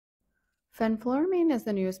Fenfluramine is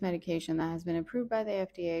the newest medication that has been approved by the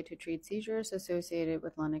FDA to treat seizures associated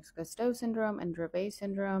with Lennox-Gastaut syndrome and Dravet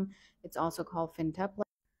syndrome. It's also called Fintepla.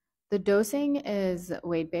 The dosing is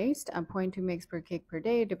weight-based, 0.2 mg per kg per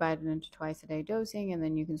day, divided into twice-a-day dosing, and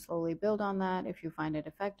then you can slowly build on that if you find it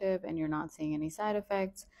effective and you're not seeing any side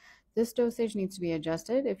effects. This dosage needs to be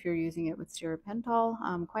adjusted if you're using it with stiripentol.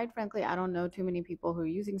 Quite frankly, I don't know too many people who are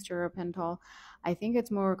using stiripentol. I think it's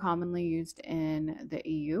more commonly used in the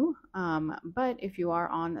EU, but if you are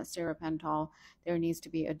on stiripentol, there needs to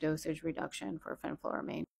be a dosage reduction for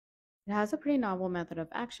fenfluramine. It has a pretty novel method of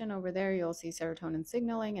action. Over there, you'll see serotonin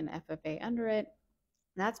signaling and FFA under it.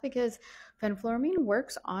 That's because fenfluramine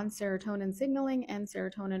works on serotonin signaling and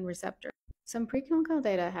serotonin receptors. Some preclinical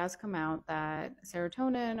data has come out that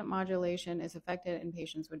serotonin modulation is affected in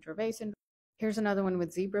patients with Dravet syndrome. Here's another one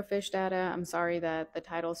with zebrafish data. I'm sorry that the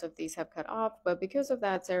titles of these have cut off, but because of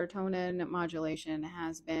that, serotonin modulation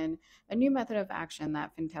has been a new method of action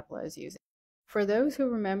that Fintepla is using. For those who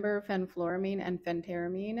remember fenfluramine and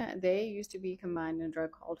phentermine, they used to be combined in a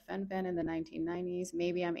drug called Fen-Phen in the 1990s.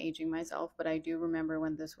 Maybe I'm aging myself, but I do remember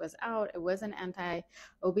when this was out. It was an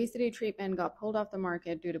anti-obesity treatment, got pulled off the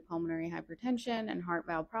market due to pulmonary hypertension and heart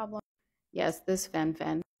valve problems. Yes, this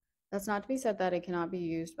Fen-Phen. That's not to be said that it cannot be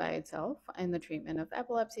used by itself in the treatment of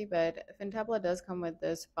epilepsy, but Fintepla does come with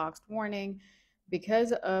this boxed warning.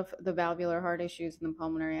 Because of the valvular heart issues and the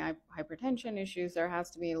pulmonary hypertension issues, there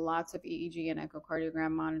has to be lots of EEG and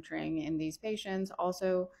echocardiogram monitoring in these patients.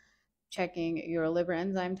 Also, checking your liver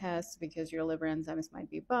enzyme tests because your liver enzymes might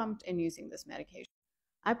be bumped in using this medication.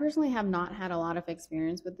 I personally have not had a lot of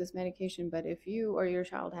experience with this medication, but if you or your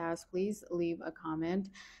child has, please leave a comment.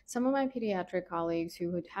 Some of my pediatric colleagues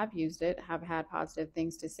who have used it have had positive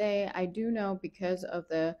things to say. I do know because of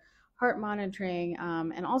the heart monitoring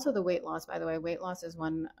and also the weight loss. By the way, weight loss is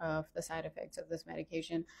one of the side effects of this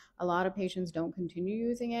medication. A lot of patients don't continue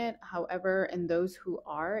using it. However, in those who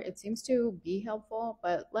are, it seems to be helpful,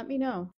 but let me know.